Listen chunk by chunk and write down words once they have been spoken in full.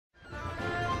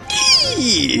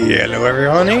Hello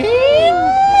everyone,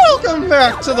 welcome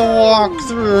back to the walkthrough!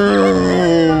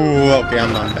 Okay,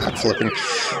 I'm not backflipping.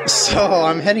 So,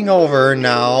 I'm heading over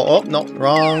now. Oh, no,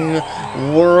 wrong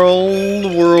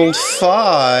world 5.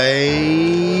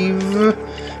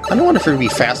 I wonder if it would be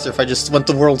faster if I just went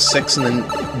to world 6 and then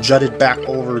jutted back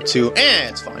over to...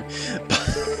 it's fine.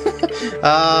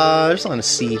 I just want to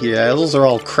see here. Those are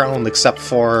all crowned except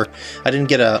for... I didn't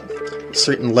get a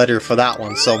certain letter for that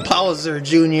one. So, Bowser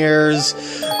Jr.'s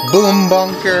Boom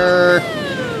Bunker,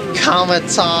 Comet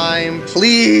time.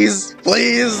 Please,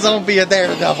 please don't be a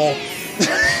Daredevil.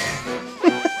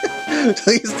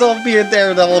 Please don't be a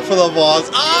Daredevil for the boss.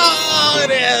 Oh,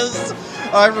 it is!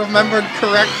 I remembered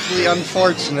correctly,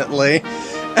 unfortunately.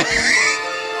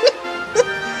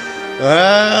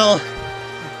 Well,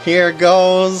 here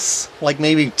goes. Like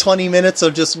maybe 20 minutes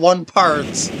of just one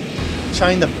part.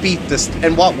 Trying to beat this.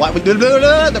 And what?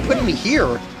 They're putting me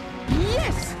here.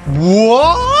 Yes.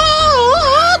 What?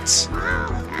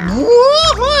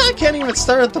 What? I can't even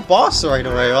start at the boss right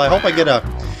away. Well, I hope I get a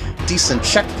decent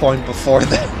checkpoint before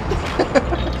that.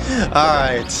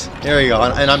 Alright, here we go.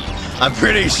 And I'm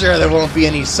pretty sure there won't be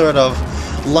any sort of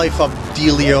life-up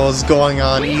dealios going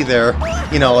on either.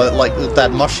 You know, like with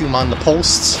that mushroom on the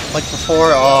posts like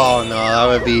before. Oh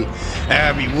no, that'd be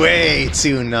way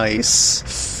too nice.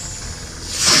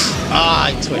 Ah,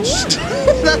 I twitched.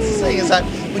 That's the thing, is that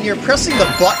when you're pressing the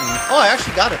button... Oh, I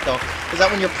actually got it, though. Is that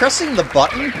when you're pressing the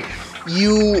button,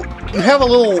 you have a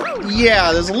little...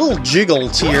 Yeah, there's a little jiggle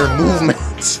to your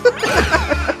movement.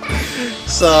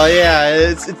 So, yeah,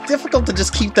 it's difficult to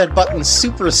just keep that button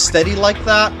super steady like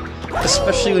that.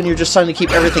 Especially when you're just trying to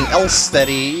keep everything else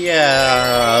steady.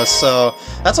 Yeah, so...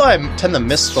 That's why I tend to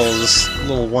miss those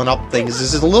little one-up things.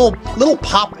 There's a little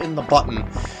pop in the button.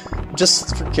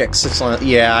 Just for kicks.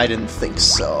 Yeah, I didn't think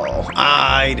so.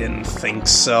 I didn't think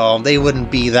so. They wouldn't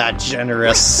be that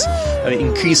generous. I mean,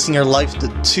 increasing your life to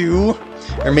 2?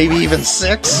 Or maybe even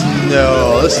 6?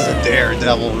 No, this is a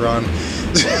Daredevil run.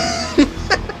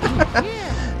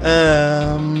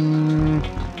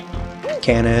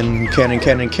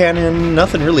 Cannon.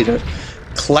 Nothing really to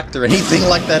collect or anything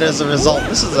like that as a result.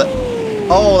 This is a...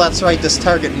 Oh, that's right, this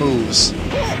target moves.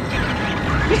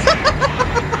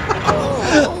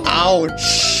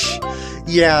 Ouch!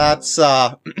 Yeah, that's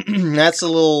that's a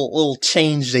little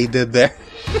change they did there.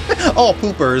 Oh,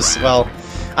 poopers. Well,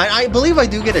 I believe I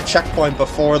do get a checkpoint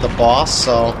before the boss,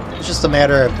 so it's just a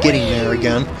matter of getting there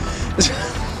again.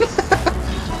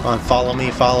 Come on, follow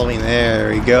me. There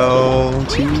we go.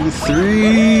 2,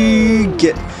 3.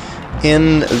 Get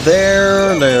in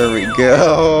there. There we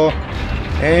go.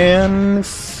 And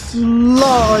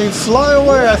fly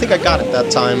away. I think I got it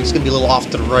that time. It's gonna be a little off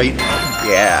to the right.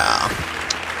 Yeah,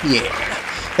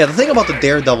 the thing about the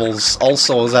Daredevils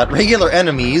also is that regular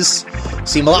enemies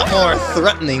seem a lot more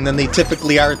threatening than they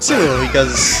typically are too,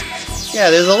 because, yeah,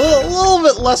 there's a little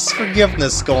bit less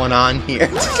forgiveness going on here.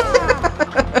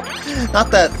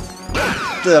 Not that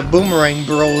the Boomerang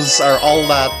Bros are all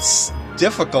that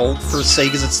difficult, per se,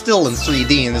 because it's still in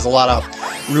 3D and there's a lot of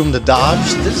room to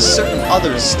dodge. There's a certain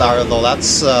other star, though,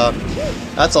 that's a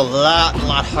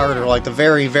lot harder, like the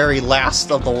very, very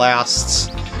last of the last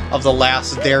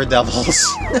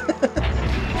Daredevils.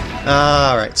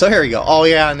 Alright, so here we go. Oh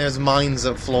yeah, and there's mines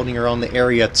floating around the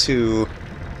area too.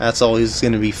 That's always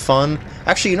going to be fun.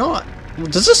 Actually, you know what?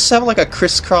 Does this have like a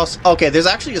crisscross? Okay, there's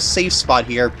actually a safe spot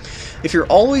here. If you're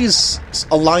always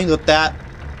aligned with that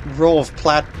row of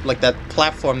that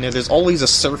platform there's always a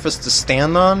surface to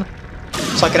stand on.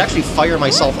 So I could actually fire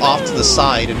myself off to the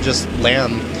side and just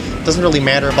land. It doesn't really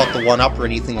matter about the 1-up or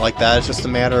anything like that. It's just a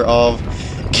matter of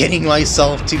getting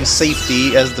myself to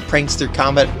safety, as the prankster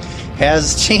Comet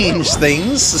has changed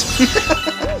things.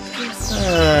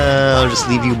 I'll just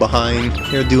leave you behind.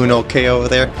 You're doing okay over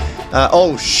there.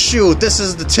 Oh shoot, this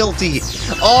is the tilty.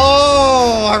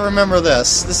 Oh, I remember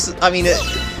this.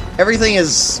 Everything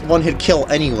is one-hit kill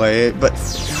anyway, but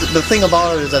the thing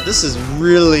about it is that this is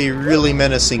really, really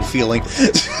menacing feeling.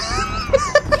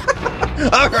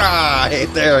 Alright,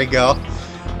 there we go.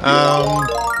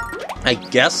 I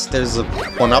guess there's a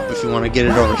 1-up if you want to get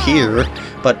it over here,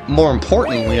 but more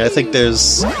importantly, I think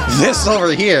there's this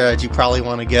over here that you probably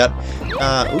want to get.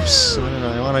 Oops,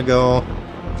 I want to go...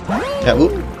 Yeah,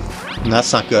 whoop.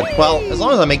 That's not good. Well, as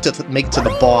long as I make to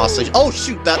the boss... Oh,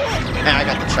 shoot, I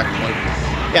got the checkpoint.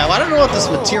 Yeah, well, I don't know what this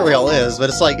material is, but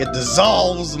it's like it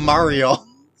dissolves Mario.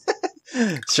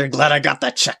 Sure glad I got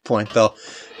that checkpoint, though.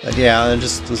 But yeah, I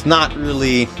just was not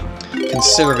really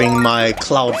conserving my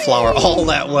Cloud Flower all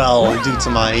that well due to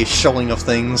my showing of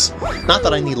things. Not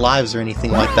that I need lives or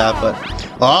anything like that, but...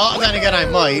 Oh, then again I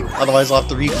might. Otherwise I'll have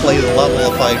to replay the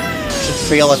level if I should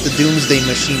fail at the Doomsday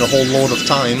machine a whole load of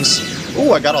times.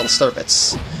 Ooh, I got all the star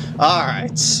bits.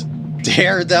 Alright.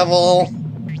 Daredevil,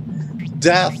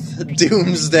 Death,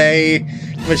 Doomsday,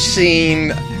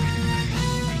 Machine,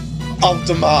 of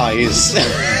Demise.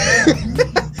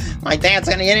 My dad's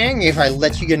gonna get angry if I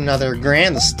let you get another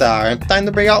Grand Star. Time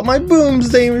to bring out my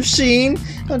Boomsday machine.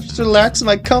 I'll just relax in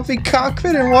my comfy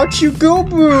cockpit and watch you go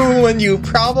boom, and you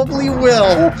probably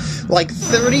will, like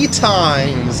 30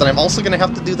 times. And I'm also gonna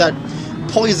have to do that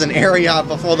poison area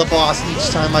before the boss each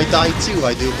time I die too,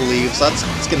 I do believe. So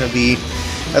that's gonna be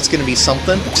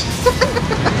something.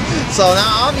 So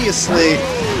now obviously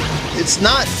it's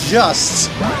not just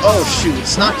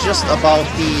it's not just about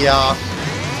the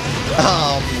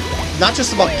not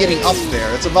just about getting up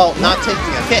there, it's about not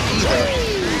taking a hit either.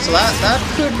 So that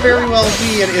could very well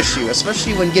be an issue,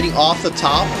 especially when getting off the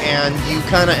top and you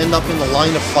kind of end up in the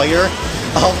line of fire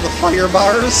of the fire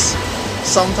bars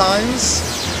sometimes.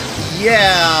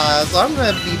 Yeah, so I'm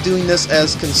going to be doing this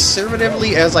as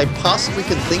conservatively as I possibly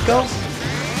can think of.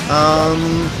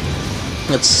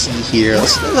 Let's see here.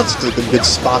 That's a good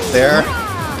spot there.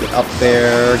 Get up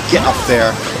there. Get up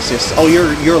there. Oh,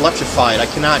 you're electrified. I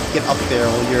cannot get up there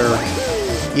while you're...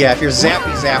 Yeah, if you're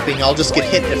zapping, I'll just get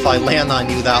hit if I land on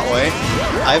you that way.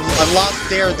 I've lost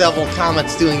Daredevil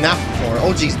Comets doing that before.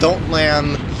 Oh geez, don't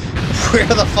land where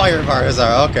the fire bars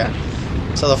are. Okay.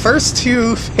 So the first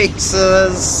two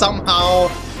phases somehow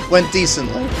went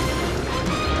decently.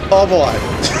 Oh boy.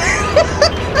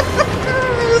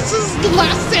 This is the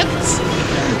last sentence!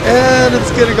 And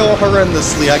it's gonna go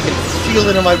horrendously. I can feel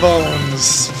it in my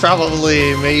bones.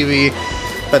 Probably, maybe.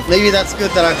 But maybe that's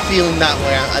good that I'm feeling that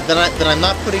way. That I'm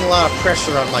not putting a lot of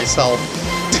pressure on myself.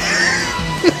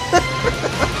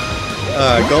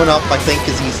 Going up, I think,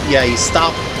 because he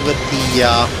stopped with the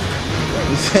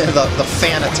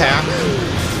fan attack.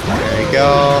 There you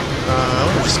go.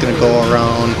 We're just gonna go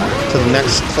around to the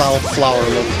next cloud flower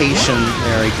location.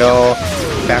 There we go.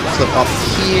 Backflip up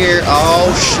here.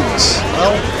 Oh shoot!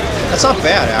 Well, that's not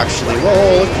bad actually.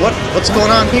 Whoa! What's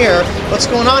going on here? What's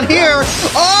going on here?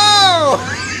 Oh!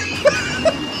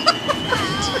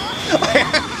 I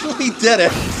actually did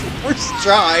it. First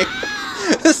try.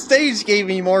 The stage gave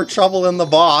me more trouble than the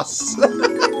boss.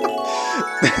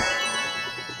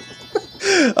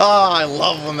 Oh, I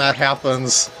love when that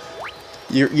happens.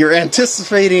 You're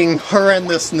anticipating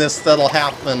horrendousness that'll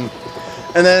happen,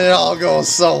 and then it all goes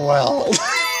so well.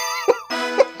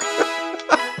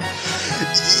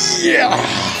 Yeah!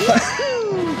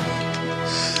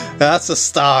 That's a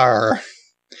star.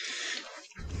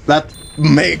 That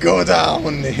may go down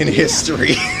in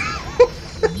history.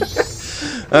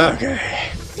 Okay.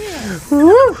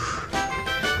 Woo.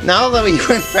 Now that we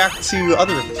went back to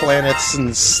other planets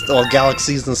and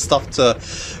galaxies and stuff to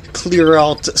clear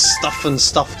out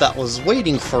stuff that was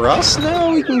waiting for us,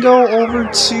 now we can go over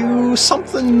to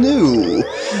something new,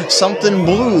 something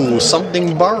blue,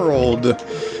 something borrowed.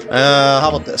 How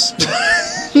about this?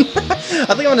 I think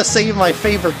I'm gonna save my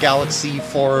favorite galaxy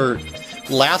for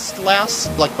last,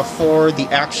 like before the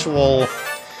actual.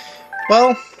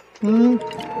 Well,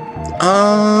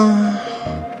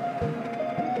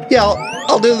 yeah,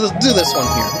 I'll do this one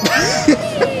here.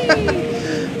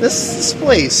 This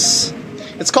place.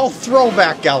 It's called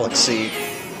Throwback Galaxy.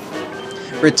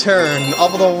 Return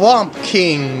of the Whomp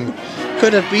King.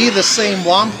 Could it be the same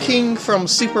Whomp King from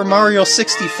Super Mario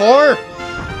 64?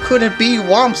 Could it be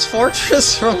Whomp's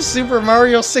Fortress from Super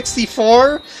Mario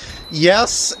 64?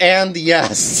 Yes and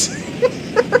yes.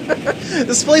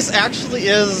 This place actually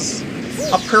is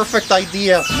a perfect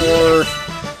idea for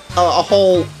a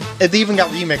whole... It even got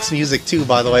remix music too,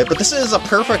 by the way, but this is a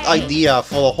perfect idea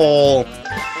for the whole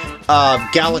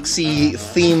galaxy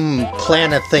theme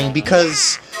planet thing,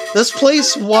 because this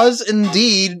place was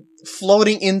indeed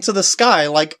floating into the sky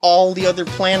like all the other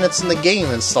planets in the game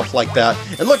and stuff like that.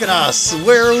 And look at us,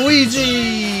 we're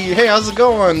Luigi! Hey, how's it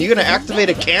going? You gonna activate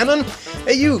a cannon?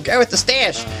 Hey you, guy with the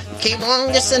stash! You came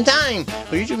along just in time!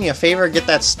 Will you do me a favor, get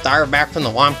that star back from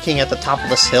the Whomp King at the top of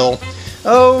this hill?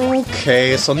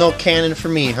 Okay, so no cannon for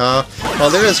me, huh?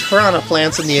 Well, there is piranha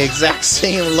plants in the exact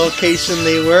same location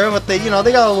they were, but they,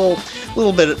 they got a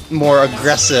little bit more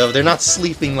aggressive. They're not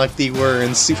sleeping like they were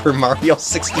in Super Mario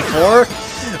 64,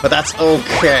 but that's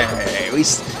okay.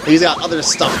 We got other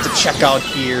stuff to check out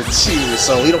here too,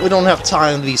 so we don't have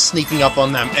time to be sneaking up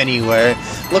on them anyway.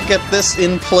 Look at this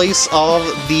in place of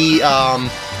the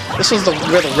this was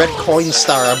where the red coin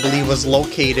star, I believe, was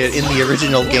located in the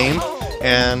original game.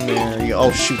 And there you go.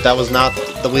 Oh shoot, that was not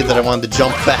the way that I wanted to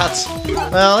jump that.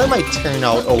 Well, it might turn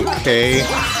out okay.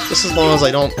 Just as long as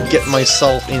I don't get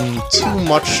myself in too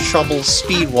much trouble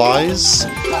speed-wise.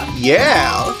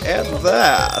 Yeah, look at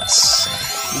that.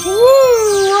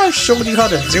 Woo! I showed you how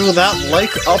to do that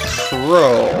like a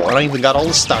pro. I even got all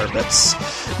the star bits.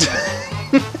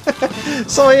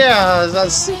 So yeah, a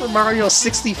Super Mario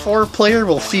 64 player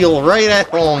will feel right at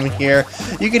home here.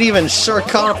 You can even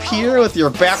shortcut up here with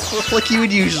your back flip like you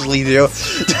would usually do.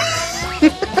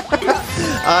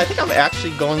 I think I'm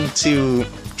actually going to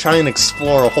try and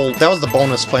explore a whole... That was the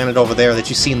bonus planet over there that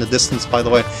you see in the distance, by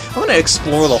the way. I'm going to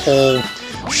explore the whole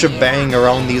shebang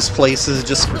around these places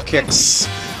just for kicks,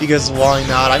 because why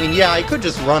not? I mean, yeah, I could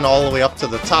just run all the way up to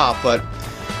the top, but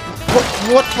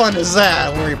what fun is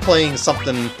that when you're playing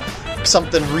something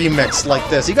remixed like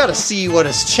this? You gotta see what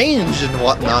has changed and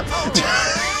whatnot.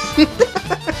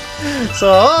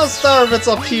 So, oh, star bits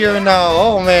up here now.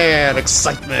 Oh man,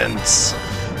 excitement.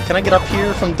 Can I get up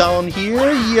here from down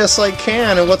here? Yes, I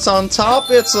can. And what's on top?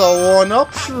 It's a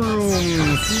one-up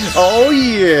room. Oh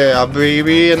yeah,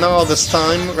 baby. And now this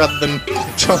time, rather than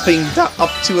jumping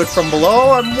up to it from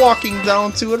below, I'm walking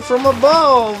down to it from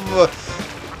above.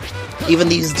 Even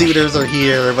these duders are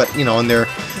here, but, you know, in their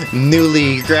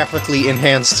newly graphically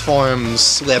enhanced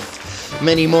forms with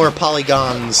many more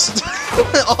polygons.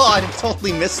 Oh, I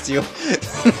totally missed you.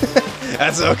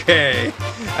 That's okay.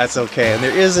 That's okay. And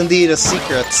there is indeed a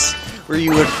secret where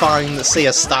you would find, say,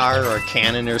 a star or a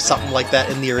cannon or something like that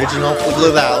in the original.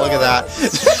 Look at that, look at that.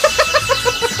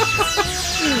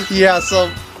 Yeah,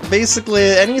 so basically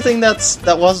anything that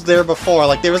was there before,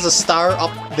 like there was a star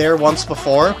up there once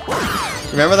before.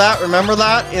 Remember that? Remember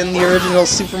that in the original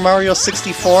Super Mario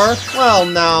 64? Well,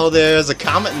 now there's a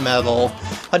Comet medal.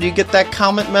 How do you get that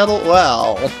Comet medal?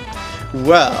 Well,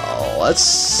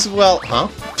 huh?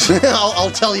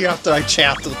 I'll tell you after I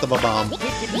chat with the Bob-Omb.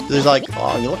 There's like,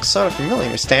 oh, you look sort of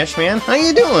familiar, Stash Man. How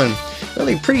you doing?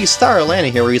 Really pretty star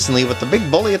landed here recently, but the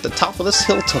big bully at the top of this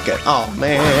hill took it. Oh,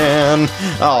 man.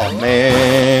 Oh,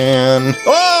 man.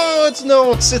 Oh, it's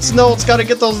notes. It's notes. Gotta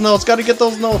get those notes. Gotta get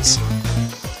those notes.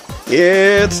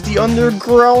 It's the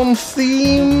Underground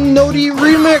Theme Notey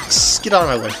Remix! Get out of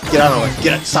my way. Get out of my way.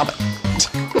 Get it. Stop it.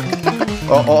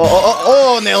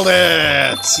 Oh, nailed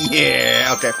it!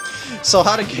 Yeah, okay. So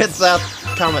how to get that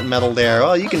Comet medal there?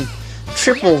 Well, you can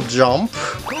triple jump.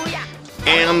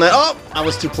 And then, oh, I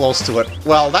was too close to it.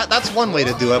 Well, that's one way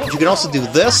to do it, but you can also do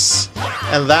this.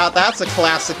 And that's a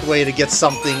classic way to get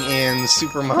something in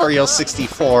Super Mario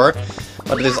 64.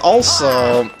 But it is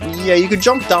also, yeah, you could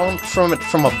jump down from it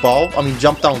from above. I mean,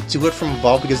 jump down to it from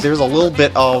above, because there's a little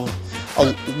bit of,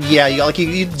 yeah,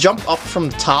 you jump up from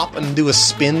the top and do a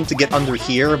spin to get under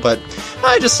here. But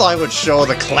I just thought I would show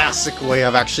the classic way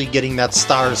of actually getting that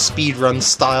star speedrun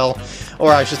style,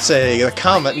 or I should say, the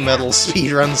Comet medal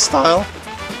speedrun style.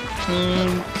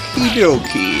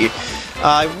 Okie-dokie.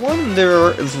 I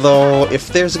wonder though if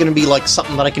there's gonna be like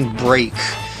something that I can break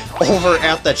over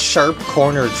at that sharp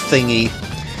corner thingy.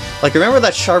 Like, remember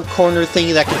that sharp corner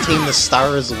thingy that contained the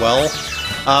star as well?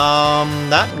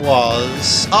 That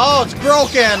was... Oh, it's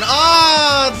broken!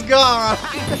 Oh, it's gone!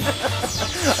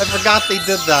 I forgot they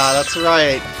did that, that's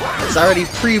right. It's already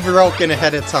pre-broken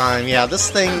ahead of time. Yeah,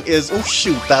 this thing is... Oh,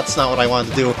 shoot, that's not what I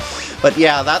wanted to do. But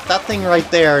yeah, that thing right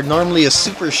there normally is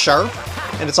super sharp,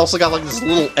 and it's also got like this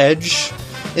little edge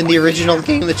in the original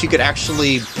game that you could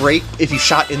actually break if you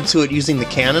shot into it using the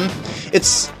cannon.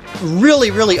 It's really,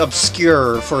 really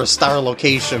obscure for a star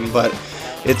location, but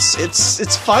it's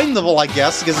findable, I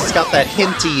guess, because it's got that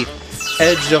hinty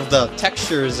edge of the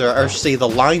textures, or say the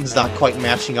lines not quite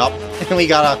matching up. And we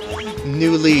got a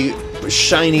newly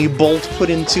shiny bolt put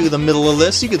into the middle of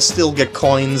this. You could still get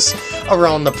coins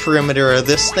around the perimeter of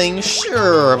this thing,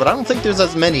 sure, but I don't think there's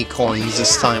as many coins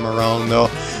this time around, though.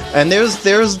 And there's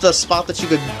the spot that you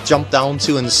could jump down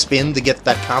to and spin to get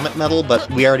that Comet medal, but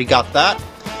we already got that.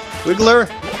 Wiggler,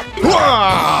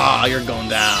 wah! You're going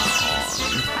down.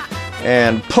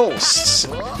 And posts,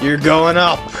 you're going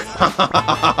up.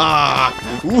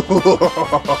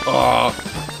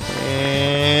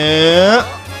 And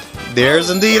there's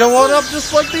indeed a one-up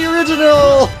just like the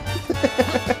original.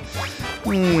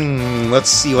 Let's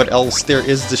see what else there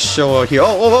is to show out here.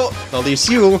 Oh, there's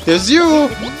you. There's you.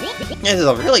 This is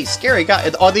a really scary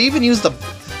guy. Oh, they even used the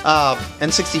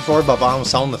N64 Bob-Omb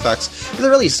sound effects. There's a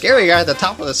really scary guy at the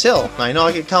top of this hill. I know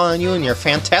I can count on you and your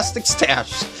fantastic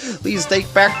stash. Please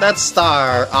take back that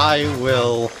star. I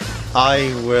will.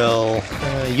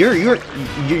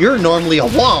 You're normally a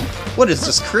Whomp. What is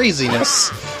this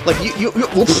craziness? Like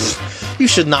you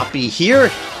should not be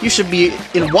here. You should be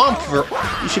in Whomp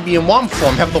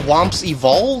form. Have the Whomps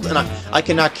evolved? And I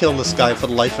cannot kill this guy for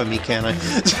the life of me, can I?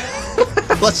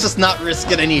 Let's just not risk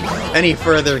it any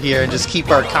further here and just keep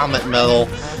our Comet medal.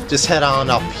 Just head on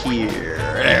up here.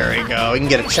 There we go. We can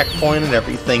get a checkpoint and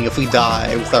everything if we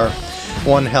die with our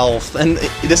 1 health. And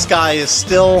this guy is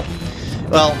still...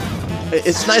 Well,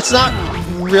 it's not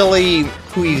really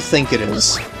who you think it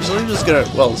is. So we're just gonna...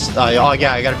 Well, oh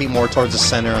yeah, I gotta be more towards the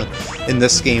center in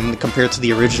this game compared to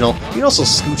the original. You can also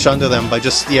scooch under them by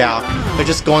just... Yeah, by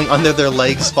just going under their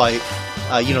legs by...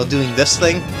 you know, doing this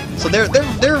thing. So they're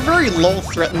a very low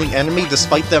threatening enemy,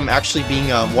 despite them actually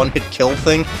being a one-hit kill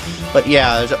thing. But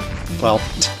yeah, well,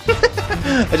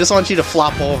 I just want you to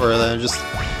flop over. Then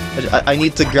I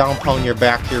need to ground pound your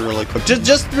back here really quick.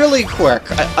 Just really quick.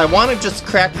 I want to just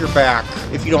crack your back,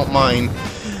 if you don't mind.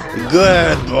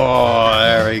 Good boy.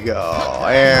 There we go.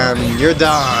 And you're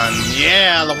done.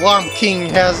 Yeah, the Whomp King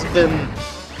has been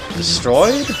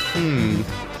destroyed.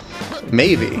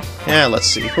 Maybe. Yeah, let's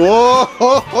see. Whoa!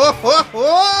 Whoa, whoa, whoa,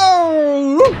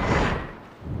 whoa.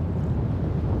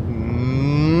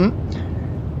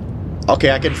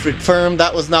 Okay, I can confirm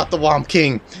that was not the Whomp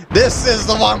King. This is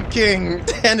the Whomp King!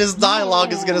 And his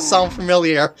dialogue is gonna sound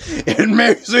familiar. It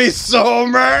makes me so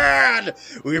mad!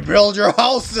 We build your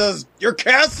houses, your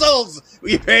castles,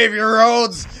 we pave your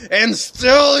roads, and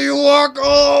still you walk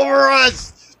all over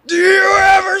us! Do you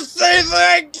ever say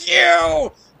thank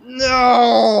you?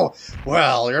 No!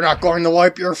 Well, you're not going to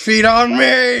wipe your feet on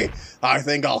me! I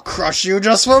think I'll crush you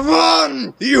just for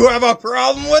fun! You have a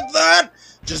problem with that?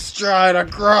 Just try to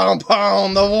ground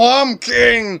pound the Whomp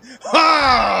King!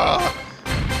 Ha!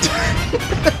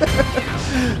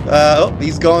 Oh,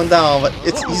 he's going down, but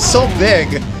he's so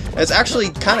big, it's actually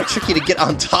kind of tricky to get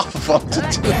on top of him to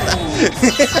do that.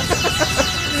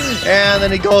 And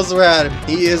then he goes red.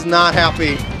 He is not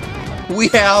happy. We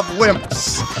have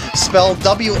Whymps, spelled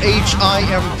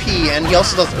W-H-I-M-P, and he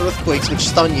also does earthquakes, which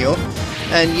stun you.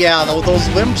 And yeah, those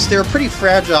Whymps, they're pretty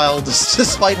fragile,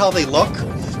 despite how they look.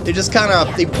 They just kind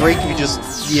of, they break if you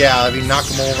just, yeah, if you knock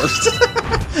them over.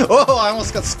 Oh, I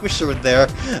almost got squished with there.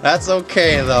 That's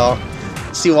okay, though.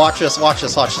 See, watch this, watch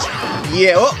this, watch this.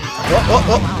 Yeah, oh,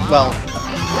 well,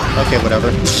 okay,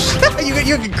 whatever.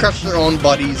 you can crush your own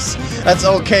buddies. That's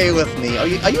okay with me. Are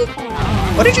you,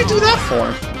 what did you do that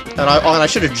for? And I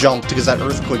should have jumped because that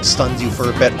earthquake stuns you for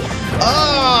a bit.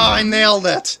 Ah, I nailed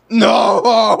it!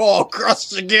 No!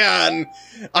 Crushed again!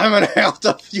 I'm gonna have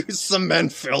to use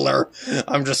cement filler.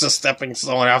 I'm just a stepping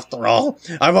stone after all.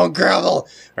 I won't grovel.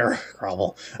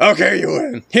 Okay, you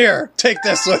win. Here, take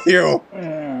this with you.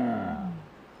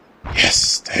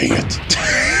 Yes, dang it.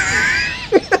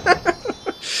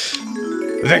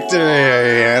 Victory!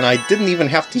 And I didn't even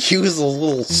have to use those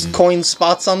little coin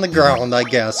spots on the ground, I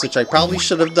guess, which I probably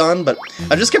should have done, but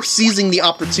I just kept seizing the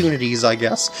opportunities, I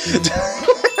guess.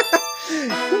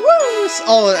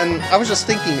 Oh, and I was just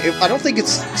thinking, I don't think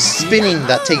it's spinning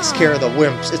that takes care of the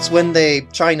Whymps. It's when they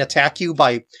try and attack you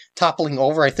by toppling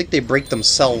over. I think they break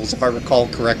themselves, if I recall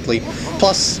correctly.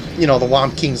 Plus, you know, the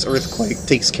Whomp King's earthquake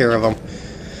takes care of them.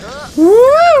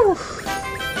 Woo!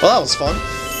 Well, that was fun.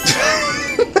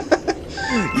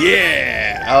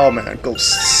 Yeah! Oh man,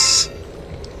 ghosts.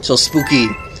 So spooky,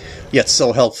 yet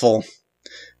so helpful.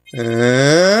 We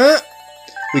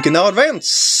can now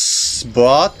advance,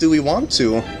 but do we want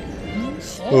to?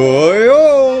 Oh,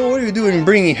 yo, what are you doing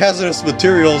bringing hazardous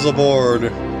materials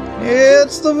aboard?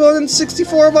 It's the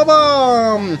 164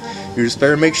 Bob-Omb! You just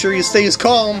better make sure he stays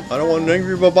calm. I don't want an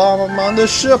angry Bob-Omb on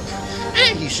this ship.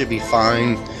 He should be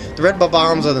fine. The red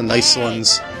Bob-Ombs are the nice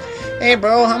ones. Hey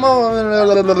bro, I'm over...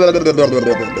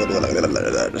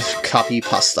 Copy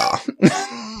pasta.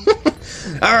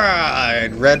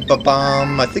 Alright, red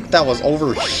Bob-Omb. I think that was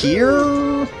over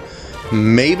here?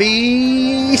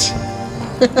 Maybe?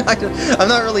 I'm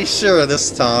not really sure this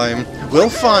time. We'll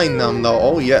find them though,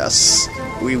 oh yes.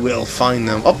 We will find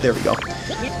them. Oh, there we go.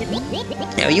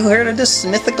 Have you heard of this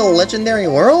mythical legendary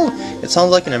world? It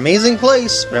sounds like an amazing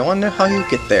place, but I wonder how you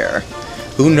get there.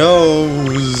 Who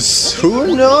knows?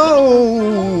 Who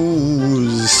knows?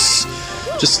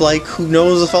 Just like, who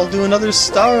knows if I'll do another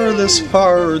star this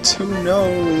part? Who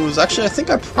knows? Actually, I think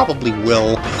I probably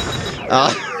will.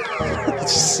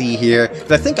 Let's see here.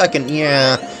 I think I can,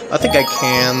 yeah, I think I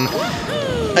can.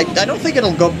 I don't think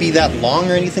it'll be that long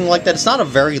or anything like that. It's not a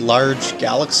very large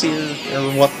galaxy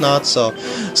or whatnot, so...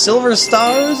 Silver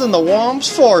stars in the Whomp's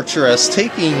fortress,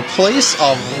 taking place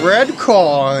of red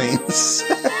coins.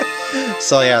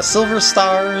 So yeah, silver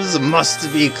stars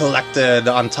must be collected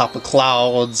on top of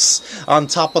clouds, on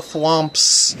top of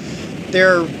thwomps.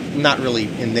 They're not really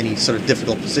in any sort of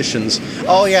difficult positions.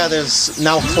 Oh yeah, there's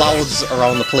now clouds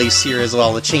around the place here as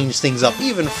well to change things up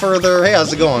even further. Hey,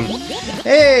 how's it going?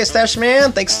 Hey, Stash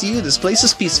Man, thanks to you, this place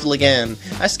is peaceful again.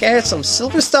 I scattered some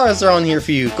silver stars around here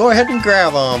for you. Go ahead and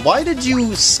grab them. Why did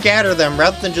you scatter them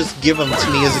rather than just give them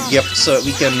to me as a gift so that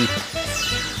we can...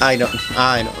 I don't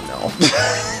know.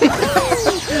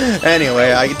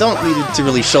 Anyway, I don't need to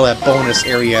really show that bonus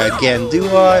area again, do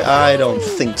I? I don't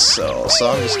think so. So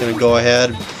I'm just gonna go ahead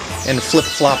and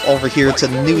flip-flop over here to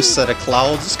the new set of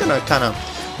clouds. Just gonna kind of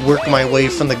work my way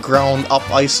from the ground up,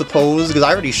 I suppose, because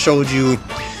I already showed you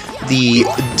the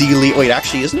dealy... Wait,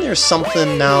 actually, isn't there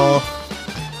something now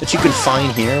that you can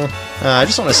find here? I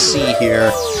just want to see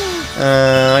here.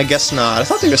 I guess not. I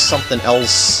thought there was something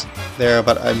else there,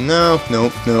 but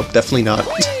nope, definitely not.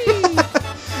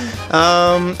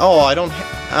 Oh, I don't...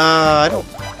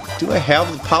 Do I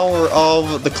have the power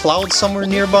of the cloud somewhere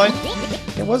nearby?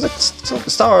 There was a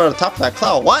star on the top of that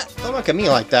cloud. What? Don't look at me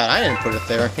like that. I didn't put it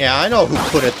there. Yeah, I know who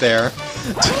put it there.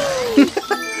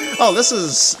 Oh, this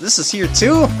is here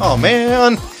too? Oh,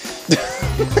 man.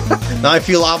 Now I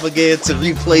feel obligated to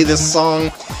replay this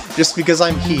song just because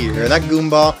I'm here. That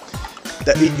Goomba,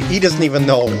 he doesn't even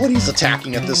know what he's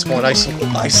attacking at this point. I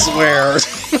swear.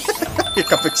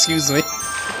 Hiccup, excuse me.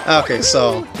 Okay,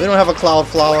 so we don't have a cloud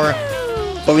flower,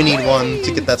 but we need one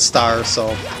to get that star,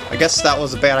 so I guess that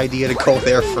was a bad idea to go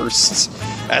there first.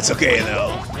 That's okay,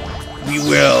 though. We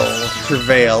will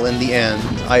prevail in the end,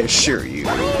 I assure you.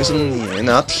 Isn't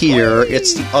not here,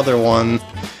 it's the other one.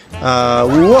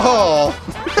 Whoa!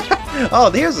 Oh,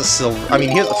 there's a silver... I mean,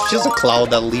 here's a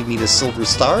cloud that'll lead me to Silver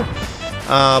Star.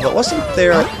 But wasn't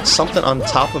there something on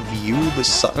top of you?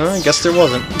 I guess there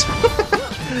wasn't.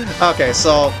 Okay,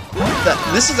 so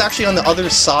this is actually on the other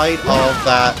side of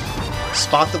that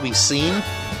spot that we've seen.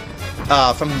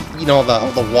 From, you know,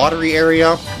 the watery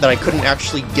area that I couldn't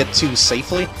actually get to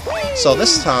safely. So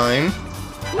this time,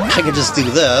 I can just do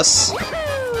this.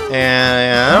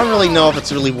 And I don't really know if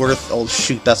it's really worth... Oh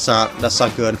shoot, that's not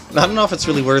good. I don't know if it's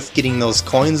really worth getting those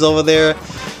coins over there,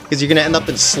 because you're gonna end up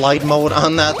in slide mode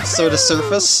on that sort of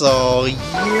surface. So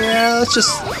yeah, let's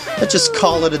just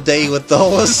call it a day with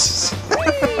those.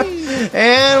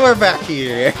 And we're back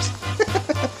here.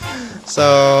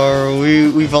 So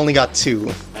we've only got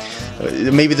 2.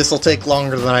 Maybe this will take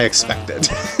longer than I expected.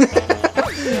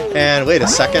 And wait a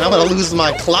second, I'm gonna lose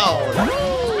my cloud.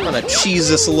 I'm gonna cheese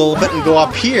this a little bit and go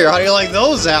up here. How do you like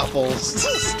those apples?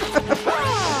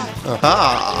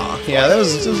 Aha! Yeah,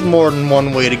 there's more than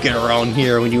one way to get around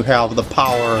here when you have the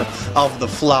power of the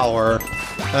flower.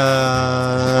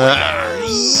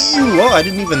 Whoa, I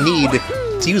didn't even need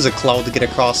to use a cloud to get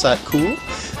across that. Cool.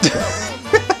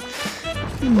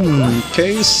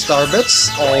 Okay, star bits,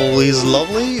 always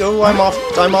lovely. Oh, I'm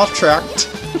off track.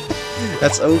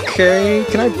 That's okay.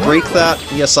 Can I break that?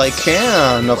 Yes, I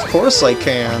can. Of course I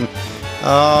can.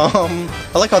 I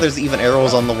like how there's even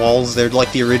arrows on the walls. They're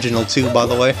like the original too, by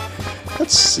the way.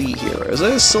 Let's see here. Is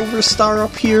there a silver star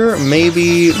up here?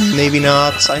 Maybe, maybe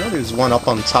not. I know there's one up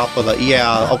on top of the... Yeah,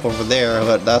 up over there,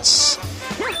 but that's...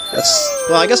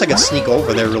 Well, I guess I could sneak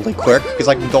over there really quick, because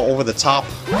I can go over the top.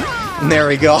 And there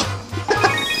we go.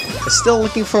 Still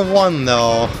looking for one,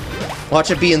 though.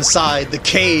 Watch it be inside the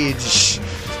cage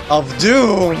of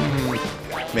doom.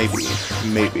 Maybe.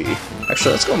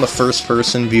 Actually, let's go in the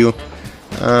first-person view.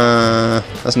 I'm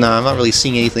not really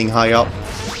seeing anything high up.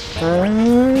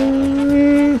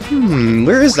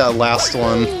 Where is that last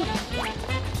one?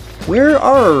 Where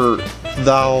are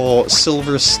thou,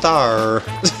 Silver Star?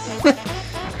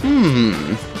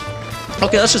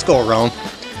 Okay, let's just go around.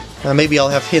 Maybe I'll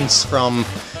have hints from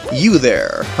you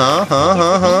there.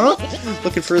 Huh?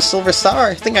 Looking for a silver star?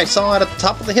 I think I saw it at the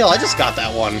top of the hill. I just got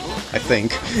that one, I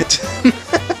think.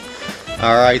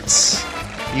 Alright.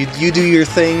 You do your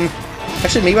thing.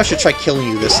 Actually, maybe I should try killing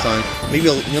you this time. Maybe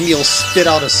you'll spit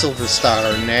out a silver star.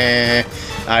 Nah,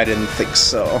 I didn't think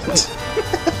so.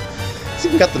 So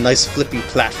we got the nice flippy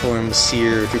platforms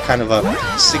here. They're kind of a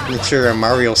signature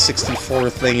Mario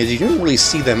 64 thing, as you don't really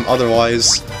see them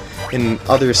otherwise in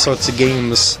other sorts of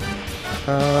games.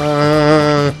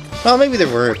 Well, maybe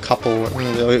there were a couple,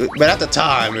 but at the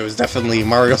time it was definitely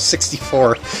Mario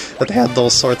 64 that had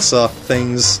those sorts of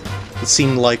things. It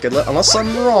seemed like, unless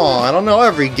I'm wrong, I don't know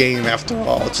every game after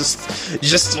all. It's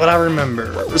just what I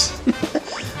remember.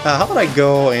 How about I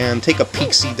go and take a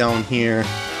peek-see down here?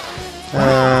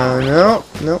 No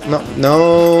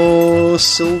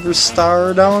silver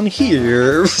star down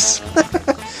here.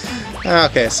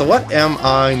 Okay, so what am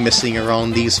I missing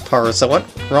around these parts? I went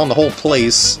around the whole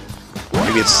place.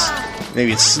 Maybe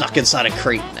it's snuck inside a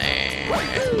crate.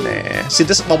 Nah. See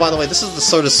this? Oh, by the way, this is the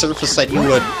sort of surface that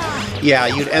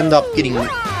you'd end up getting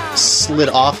slid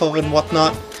off of and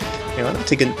whatnot. You know, I'm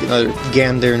taking another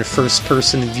gander in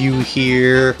first-person view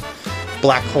here.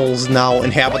 Black holes now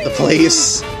inhabit the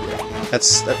place.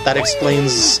 That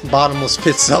explains bottomless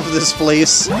pits of this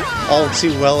place all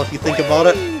too well if you think about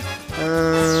it.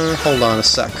 Hold on a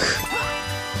sec.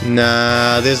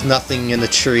 Nah, there's nothing in the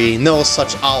tree. No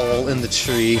such owl in the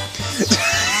tree.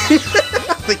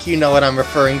 I think you know what I'm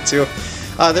referring to.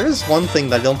 There is one thing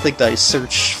that I don't think that I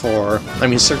searched for. I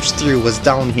mean, searched through was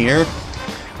down here.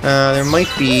 There might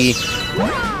be...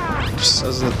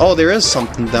 Oh, there is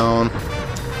something down.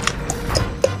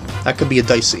 That could be a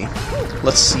dicey.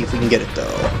 Let's see if we can get it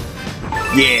though.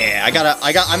 Yeah,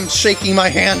 I'm shaking my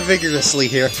hand vigorously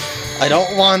here. I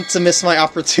don't want to miss my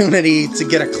opportunity to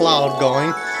get a cloud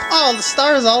going. Oh, the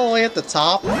star's all the way at the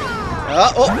top.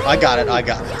 Oh, I got it,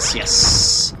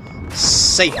 yes.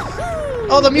 Safe.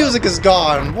 Oh, the music is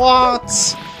gone. What?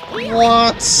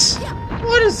 What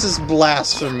is this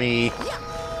blasphemy?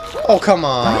 Oh, come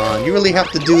on. You really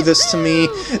have to do this to me?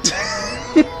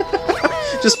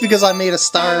 Just because I made a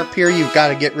star appear, you've got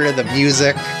to get rid of the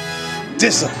music?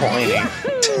 Disappointing.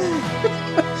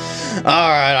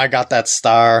 Alright, I got that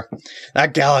star.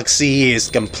 That galaxy is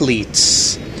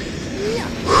complete.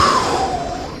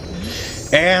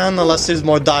 And unless there's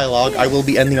more dialogue, I will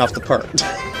be ending off the part.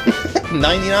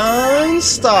 99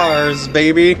 stars,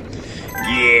 baby!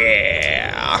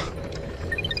 Yeah!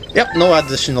 Yep, no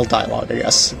additional dialogue, I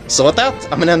guess. So with that,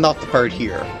 I'm gonna end off the part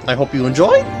here. I hope you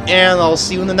enjoyed, and I'll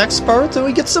see you in the next part, and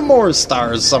we get some more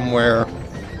stars somewhere.